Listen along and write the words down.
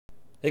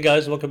Hey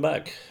guys, welcome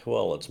back.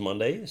 Well, it's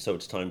Monday, so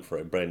it's time for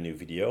a brand new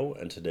video,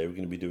 and today we're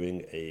going to be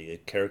doing a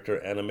character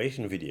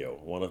animation video,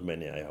 one of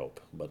many I hope,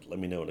 but let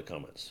me know in the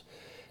comments.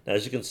 Now,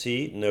 as you can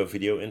see, no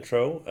video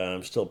intro.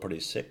 I'm still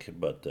pretty sick,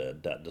 but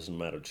that doesn't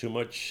matter too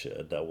much.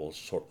 That will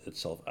sort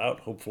itself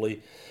out,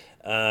 hopefully.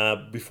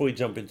 Before we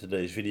jump into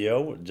today's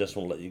video, just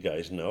want to let you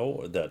guys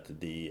know that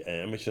the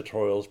Image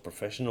Tutorials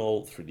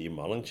Professional 3D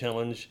Modeling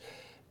Challenge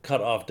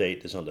cutoff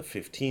date is on the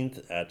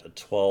 15th at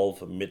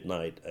 12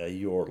 midnight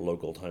your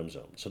local time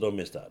zone. So don't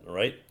miss that, all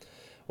right?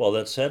 Well,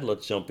 that said,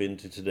 let's jump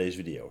into today's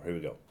video. Here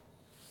we go.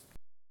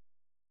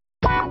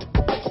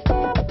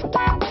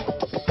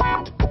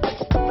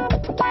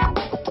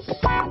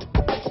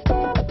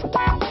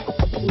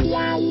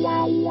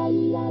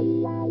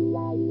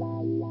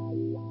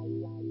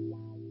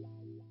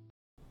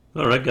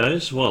 Alright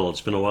guys, well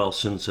it's been a while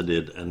since I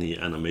did any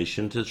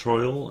animation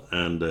tutorial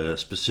and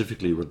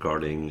specifically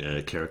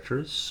regarding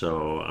characters,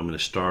 so I'm going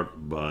to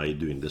start by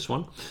doing this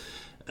one.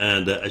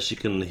 And as you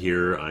can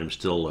hear, I'm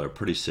still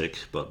pretty sick,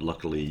 but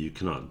luckily you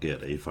cannot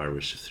get a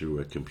virus through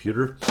a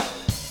computer.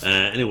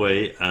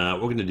 Anyway,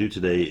 what we're going to do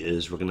today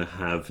is we're going to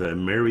have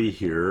Mery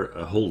here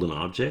hold an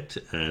object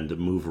and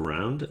move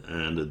around,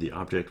 and the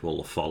object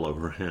will follow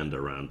her hand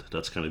around.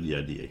 That's kind of the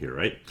idea here,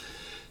 right?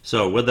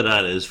 So whether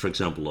that is, for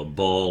example, a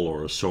ball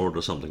or a sword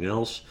or something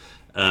else,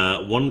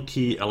 one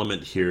key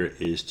element here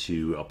is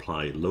to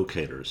apply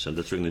locators, and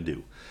that's what we're going to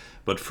do.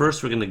 But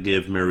first we're going to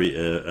give Mery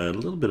a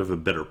little bit of a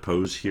better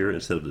pose here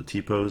instead of the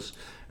T-pose.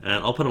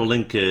 And I'll put a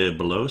link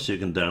below so you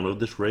can download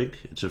this rig.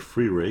 It's a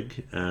free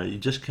rig. You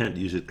just can't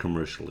use it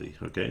commercially,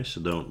 okay? So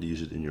don't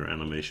use it in your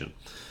animation.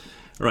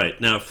 All right,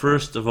 now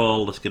first of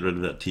all, let's get rid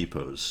of that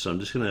T-pose. So I'm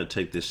just going to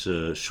take this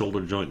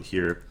shoulder joint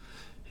here,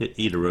 hit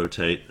E to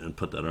rotate, and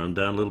put that arm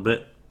down a little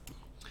bit.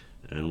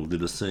 And we'll do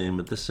the same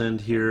at this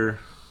end here.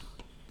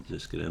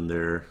 Just get in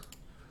there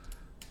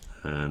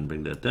and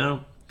bring that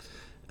down.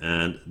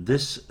 And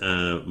this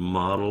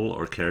model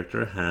or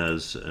character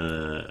has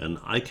an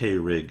IK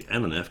rig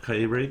and an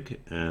FK rig,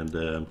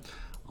 and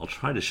I'll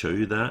try to show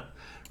you that.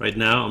 Right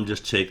now I'm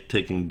just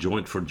taking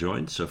joint for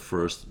joint, so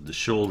first the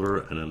shoulder,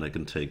 and then I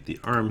can take the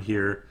arm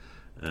here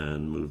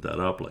and move that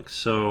up like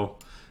so,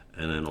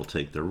 and then I'll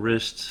take the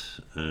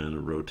wrist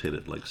and rotate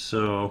it like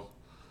so.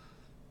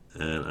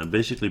 And I'm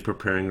basically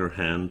preparing her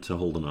hand to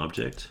hold an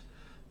object.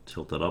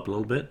 Tilt that up a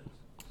little bit.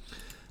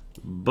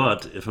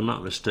 But if I'm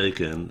not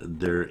mistaken,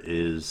 there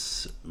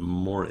is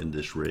more in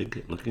this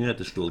rig. Looking at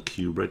this little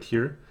cube right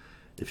here,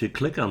 if you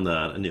click on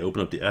that and you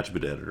open up the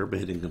attribute editor by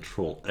hitting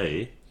Control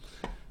A,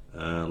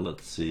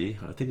 let's see,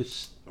 I think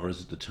it's, or is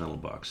it the channel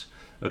box?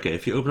 Okay,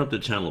 if you open up the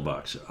channel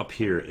box, up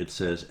here it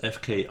says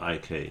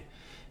FKIK.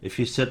 If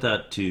you set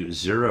that to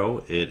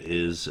 0, it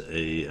is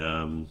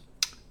a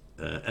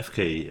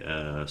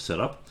FK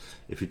setup.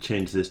 If you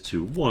change this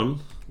to 1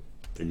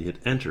 and you hit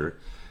enter,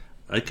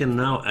 I can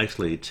now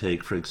actually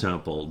take, for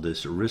example,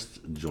 this wrist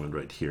joint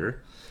right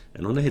here,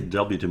 and when I hit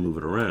W to move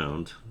it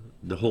around,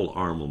 the whole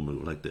arm will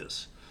move like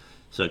this.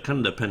 So kind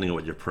of depending on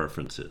what your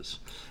preference is.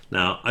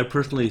 Now, I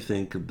personally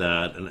think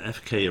that an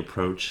FK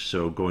approach,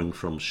 so going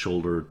from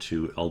shoulder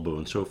to elbow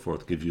and so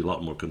forth, gives you a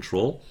lot more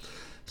control.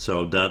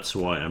 So that's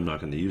why I'm not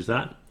going to use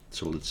that.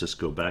 So let's just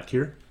go back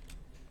here.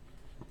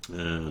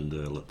 And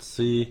let's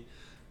see.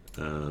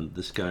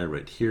 This guy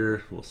right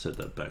here, we'll set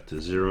that back to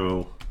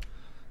 0.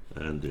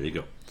 And there you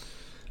go.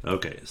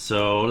 Okay,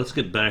 so let's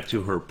get back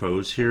to her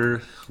pose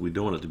here. We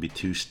don't want it to be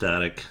too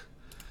static.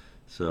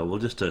 So we'll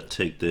just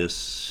take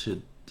this,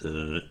 hit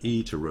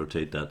E to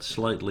rotate that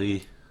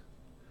slightly.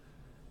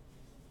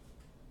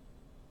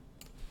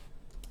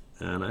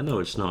 And I know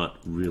it's not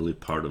really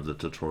part of the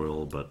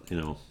tutorial, but you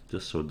know,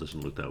 just so it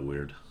doesn't look that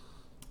weird.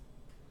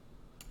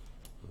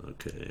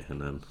 Okay,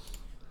 and then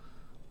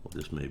we'll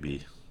just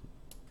maybe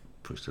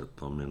push that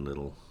thumb in a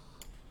little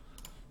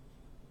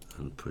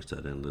and push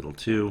that in a little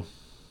too.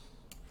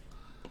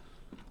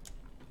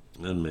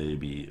 And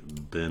maybe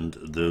bend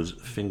those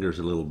fingers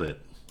a little bit.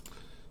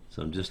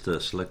 So I'm just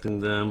selecting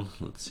them.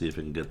 Let's see if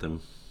I can get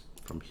them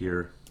from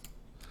here.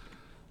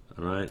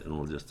 Alright, and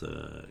we'll just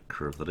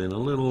curve that in a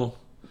little.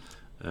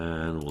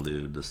 And we'll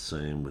do the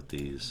same with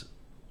these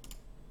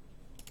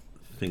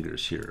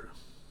fingers here.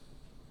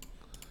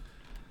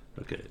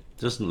 Okay,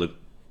 doesn't look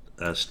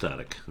as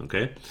static,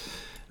 okay?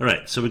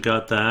 Alright, so we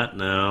got that.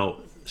 Now,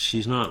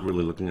 she's not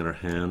really looking at her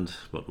hand,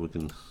 but we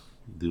can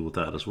deal with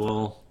that as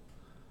well.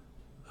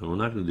 And we're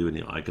not going to do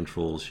any eye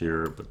controls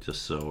here, but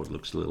just so it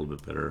looks a little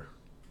bit better.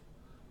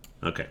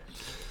 Okay,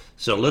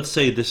 so let's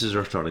say this is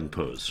our starting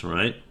pose,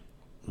 right?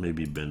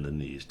 Maybe bend the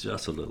knees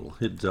just a little.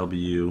 Hit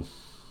W.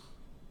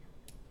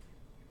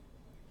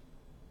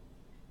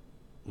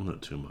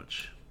 Not too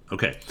much.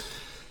 Okay,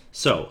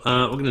 so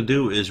what we're going to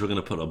do is we're going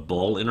to put a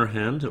ball in our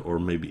hand, or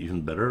maybe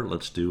even better,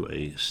 let's do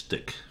a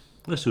stick.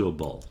 Let's do a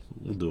ball.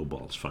 We'll do a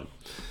ball, it's fine.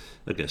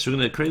 Okay, so we're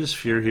going to create a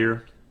sphere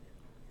here.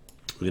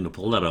 We're going to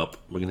pull that up.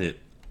 We're going to hit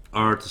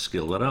R to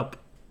scale that up,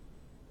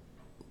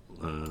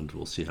 and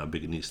we'll see how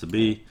big it needs to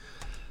be.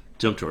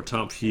 Jump to our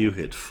top view,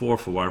 hit 4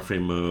 for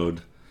wireframe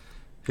mode,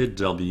 hit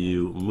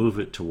W, move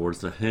it towards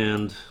the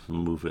hand,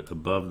 move it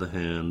above the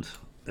hand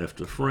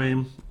after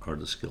frame, or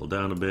to scale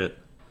down a bit.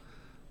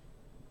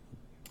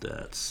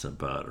 That's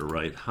about the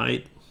right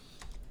height.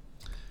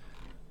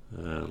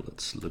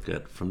 Let's look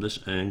at from this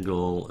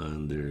angle,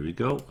 and there we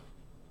go.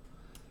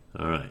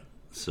 All right,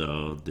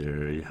 so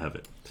there you have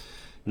it.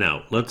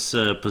 Now let's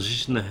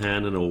position the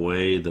hand in a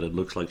way that it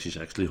looks like she's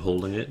actually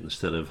holding it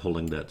instead of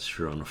holding that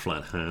sphere on a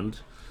flat hand.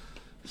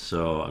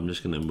 So I'm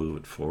just going to move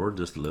it forward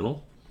just a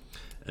little,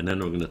 and then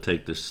we're going to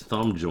take this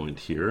thumb joint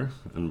here,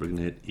 and we're going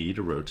to hit E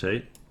to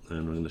rotate,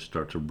 and we're going to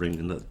start to bring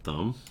in that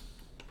thumb,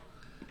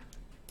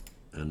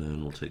 and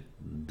then we'll take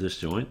this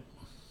joint,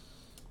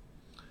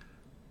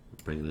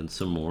 bring it in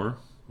some more,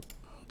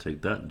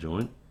 take that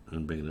joint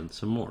and bring it in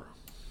some more.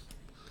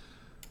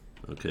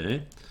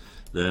 Okay,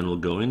 then we'll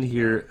go in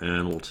here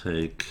and we'll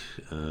take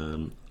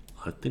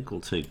I think we'll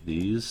take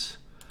these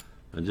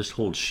and just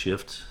hold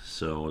shift,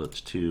 so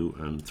that's 2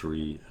 and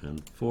 3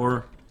 and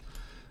 4,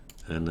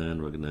 and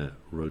then we're gonna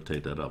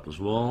rotate that up as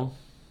well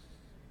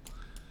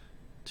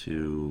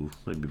to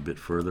maybe a bit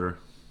further,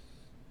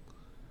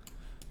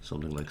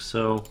 something like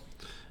so,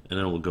 and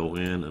then we'll go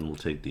in and we'll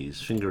take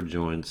these finger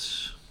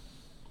joints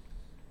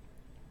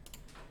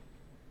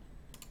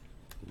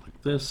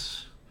like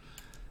this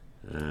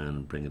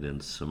and bring it in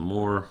some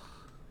more,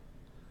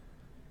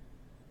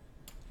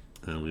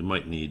 and we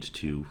might need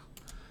to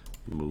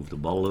move the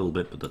ball a little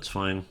bit, but that's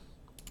fine.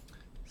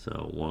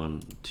 So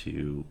 1,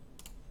 2,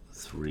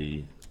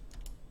 3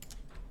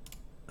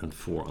 and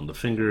 4 on the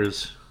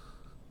fingers.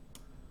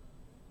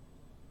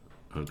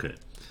 Okay,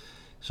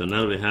 so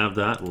now that we have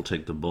that, we'll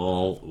take the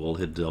ball, we'll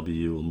hit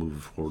W, we'll move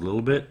it forward a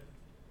little bit.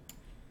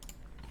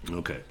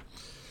 Okay,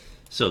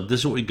 so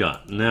this is what we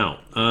got. Now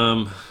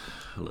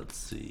let's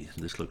see,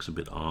 this looks a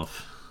bit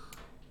off.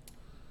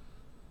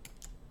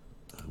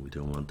 We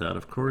don't want that,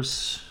 of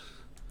course.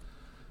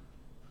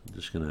 I'm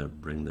just gonna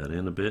bring that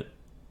in a bit,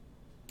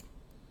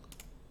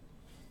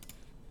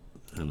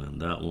 and then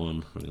that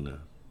one we're gonna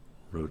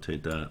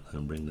rotate that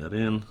and bring that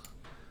in.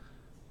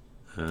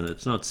 And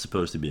it's not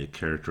supposed to be a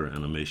character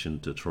animation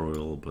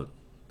tutorial, but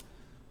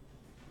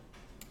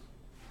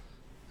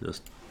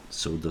just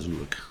so it doesn't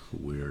look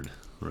weird,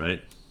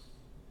 right?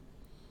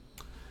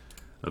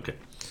 Okay,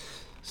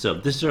 so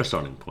this is our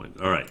starting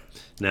point. All right,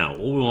 now what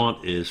we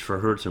want is for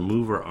her to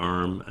move her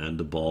arm and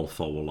the ball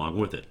follow along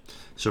with it.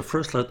 So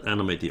first, let's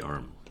animate the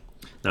arm.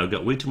 Now I've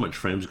got way too much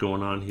frames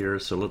going on here,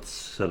 so let's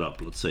set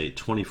up, let's say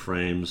 20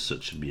 frames,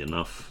 that should be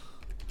enough,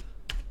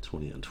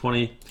 20 and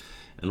 20.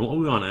 And what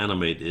we want to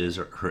animate is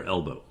her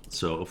elbow.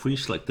 So if we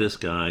select this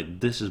guy,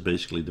 this is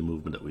basically the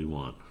movement that we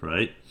want,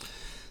 right?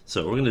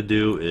 So what we're going to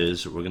do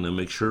is we're going to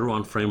make sure we're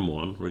on frame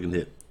 1. We're going to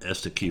hit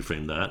S to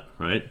keyframe that,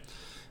 right?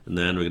 And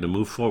then we're going to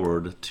move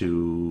forward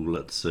to,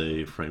 let's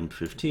say, frame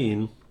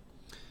 15.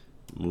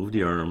 Move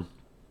the arm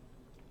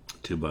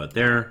to about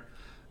there,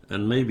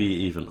 and maybe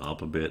even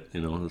up a bit,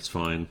 you know, that's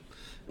fine.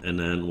 And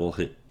then we'll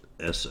hit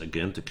S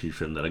again to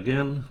keyframe that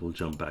again. We'll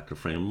jump back to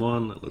frame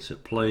 1. Let's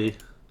hit play.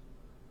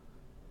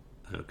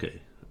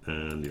 Okay,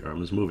 and the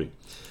arm is moving.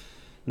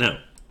 Now,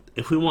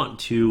 if we want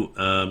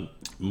to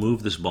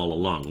move this ball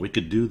along, we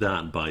could do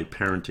that by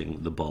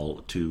parenting the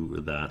ball to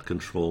that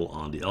control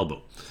on the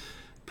elbow.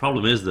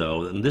 Problem is,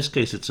 though, in this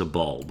case it's a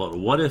ball, but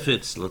what if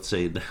it's, let's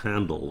say, the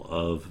handle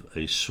of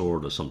a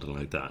sword or something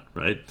like that,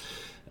 right?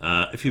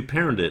 If you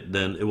parent it,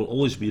 then it will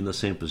always be in the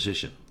same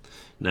position.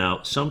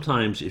 Now,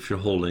 sometimes if you're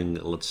holding,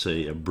 let's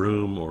say, a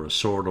broom or a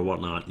sword or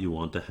whatnot, you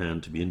want the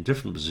hand to be in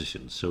different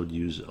positions, so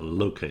use a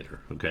locator,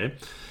 okay?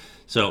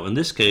 So in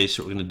this case,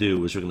 what we're going to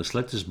do is we're going to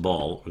select this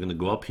ball, we're going to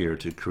go up here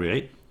to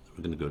create,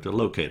 we're going to go to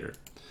locator.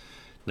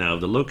 Now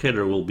the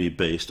locator will be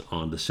based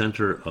on the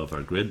center of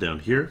our grid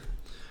down here.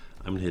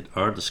 I'm going to hit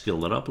R to scale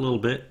that up a little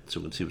bit so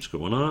we can see what's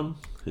going on,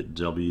 hit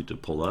W to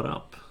pull that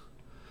up,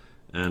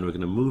 and we're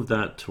going to move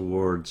that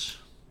towards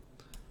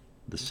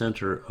the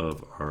center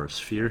of our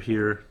sphere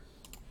here.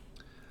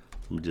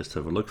 Let me just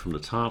have a look from the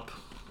top.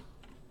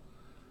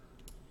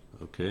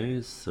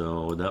 Okay,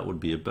 so that would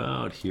be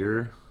about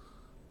here.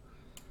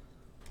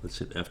 Let's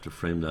hit F to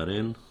frame that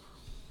in,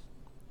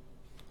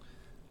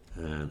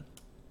 and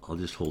I'll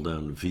just hold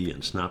down V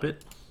and snap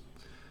it.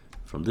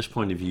 From this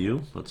point of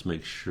view, let's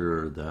make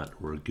sure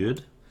that we're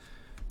good.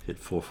 Hit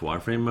 4 for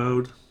wireframe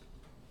mode,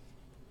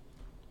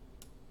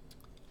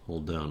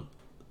 hold down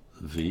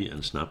V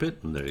and snap it,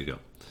 and there you go.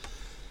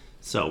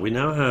 So we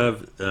now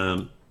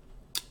have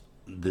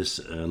this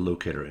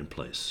locator in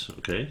place.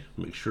 Okay,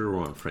 make sure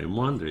we're on frame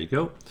 1. There you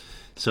go.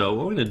 So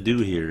what we're going to do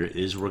here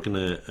is we're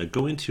going to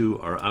go into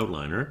our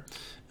outliner,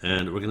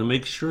 and we're going to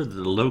make sure that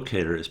the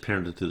locator is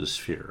parented to the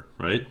sphere,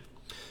 right?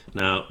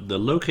 Now, the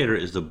locator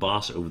is the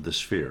boss over the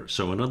sphere.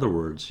 So in other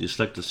words, you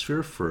select the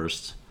sphere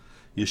first,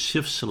 you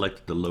shift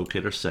select the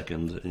locator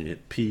second, and you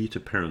hit P to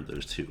parent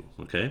those two,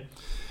 okay?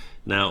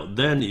 Now,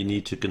 then you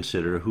need to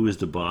consider who is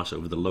the boss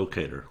over the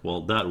locator.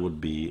 Well, that would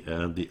be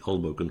the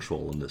elbow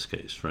control in this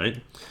case,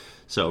 right?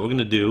 So what we're going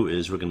to do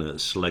is we're going to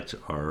select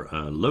our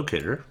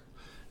locator,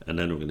 and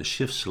then we're going to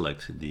shift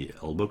select the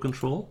elbow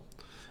control,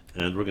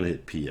 and we're going to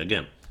hit P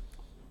again.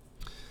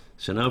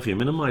 So now if you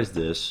minimize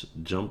this,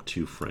 jump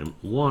to frame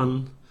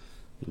 1,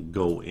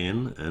 go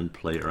in and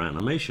play our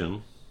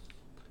animation,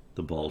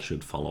 the ball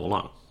should follow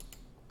along.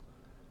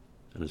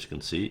 And as you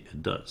can see,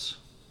 it does.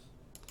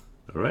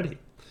 Alrighty.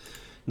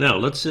 Now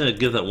let's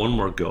give that one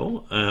more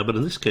go, but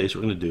in this case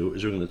what we're going to do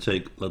is we're going to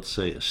take, let's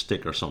say, a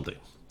stick or something.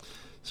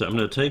 So I'm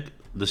going to take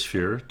the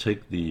sphere,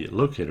 take the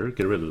locator,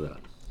 get rid of that.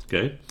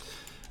 Okay,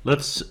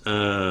 let's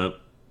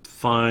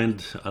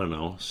find, I don't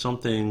know,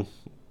 something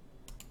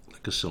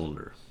like a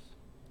cylinder.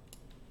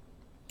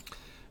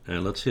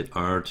 And let's hit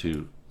R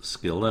to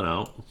scale that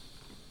out.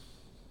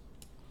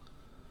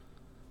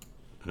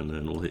 And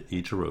then we'll hit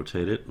E to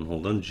rotate it and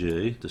hold on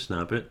J to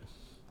snap it.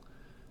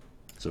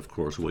 It's of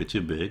course way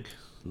too big.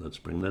 Let's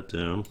bring that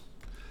down.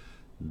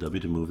 W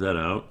to move that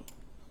out.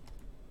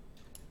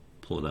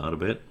 Pull it out a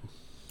bit.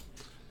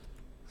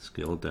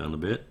 Scale it down a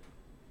bit.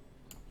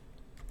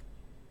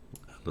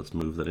 Let's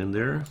move that in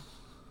there.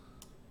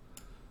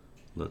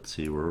 Let's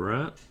see where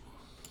we're at.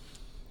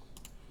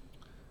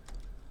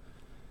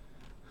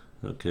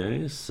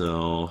 Okay,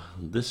 so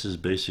this is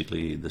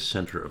basically the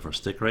center of our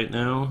stick right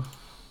now.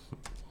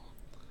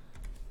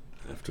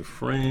 After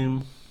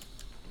frame,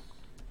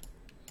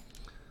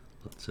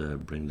 let's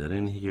bring that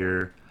in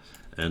here.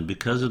 And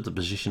because of the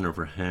position of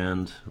our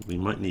hand, we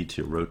might need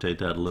to rotate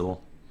that a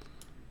little.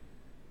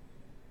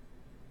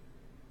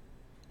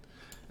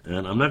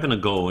 And I'm not going to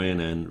go in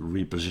and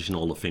reposition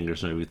all the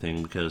fingers and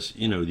everything because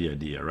you know the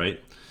idea,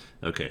 right?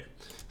 Okay,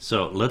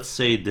 so let's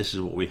say this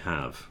is what we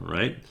have,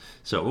 right?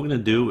 So what we're going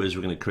to do is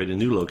we're going to create a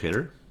new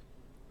locator.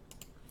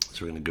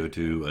 So we're going to go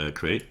to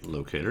create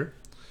locator.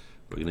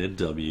 We're going to hit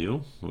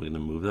W. We're going to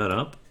move that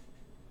up.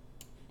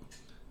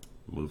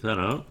 Move that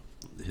out.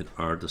 Hit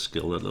R to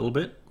scale that a little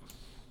bit.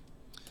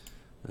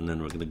 And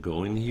then we're going to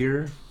go in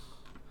here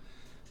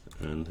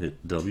and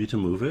hit W to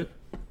move it.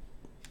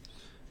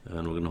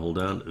 And we're going to hold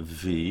down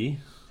V.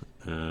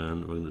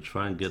 And we're going to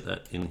try and get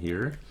that in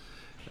here.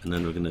 And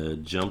then we're going to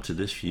jump to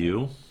this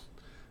view.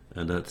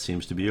 And that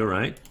seems to be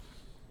alright.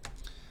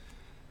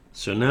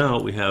 So now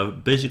we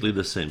have basically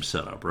the same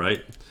setup,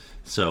 right?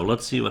 So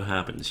let's see what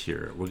happens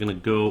here. We're going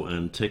to go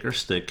and take our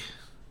stick.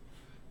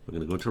 We're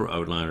going to go to our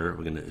outliner.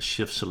 We're going to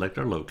shift select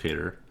our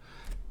locator.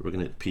 We're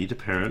going to hit P to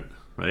parent,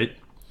 right?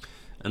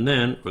 And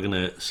then we're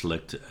going to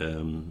select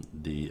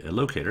the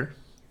locator.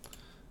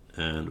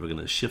 And we're going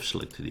to shift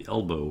select to the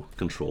elbow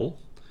control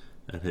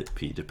and hit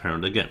P to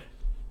parent again.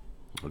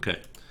 Okay.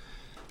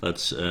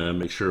 Let's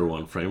make sure we're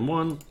on frame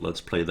 1.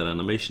 Let's play that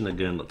animation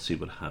again. Let's see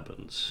what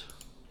happens.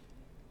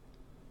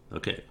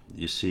 Okay,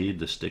 you see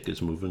the stick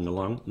is moving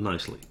along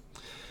nicely.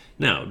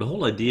 Now, the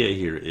whole idea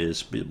here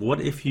is, what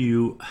if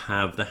you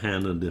have the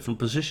hand in a different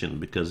position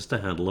because it's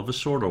the handle of a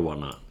sword or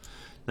whatnot?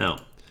 Now,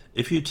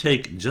 if you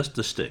take just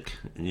the stick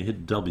and you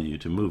hit W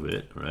to move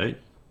it, right?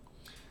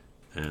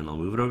 And I'll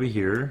move it over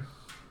here.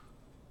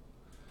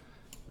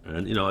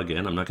 And, you know,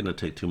 again, I'm not going to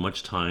take too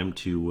much time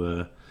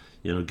to,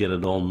 you know, get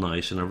it all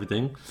nice and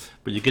everything.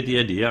 But you get the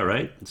idea,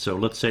 right? So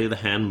let's say the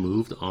hand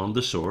moved on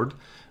the sword.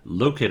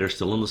 Locator is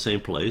still in the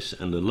same place,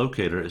 and the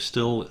locator is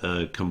still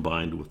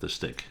combined with the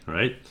stick,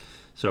 right?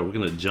 So we're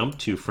going to jump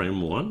to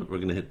frame 1. We're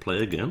going to hit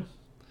play again.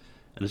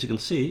 And as you can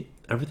see,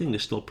 everything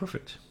is still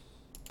perfect.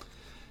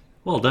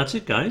 Well, that's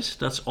it, guys.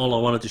 That's all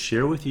I wanted to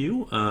share with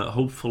you.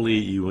 Hopefully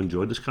you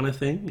enjoyed this kind of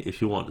thing.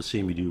 If you want to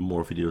see me do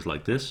more videos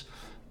like this,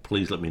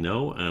 please let me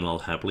know, and I'll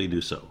happily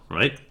do so,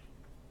 right?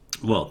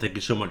 Well, thank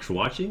you so much for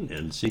watching,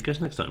 and see you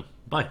guys next time.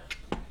 Bye.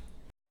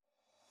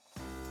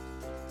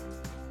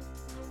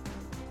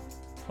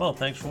 Well,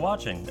 thanks for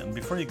watching, and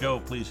before you go,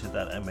 please hit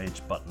that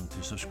MH button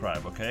to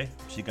subscribe, okay?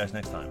 See you guys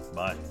next time.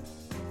 Bye.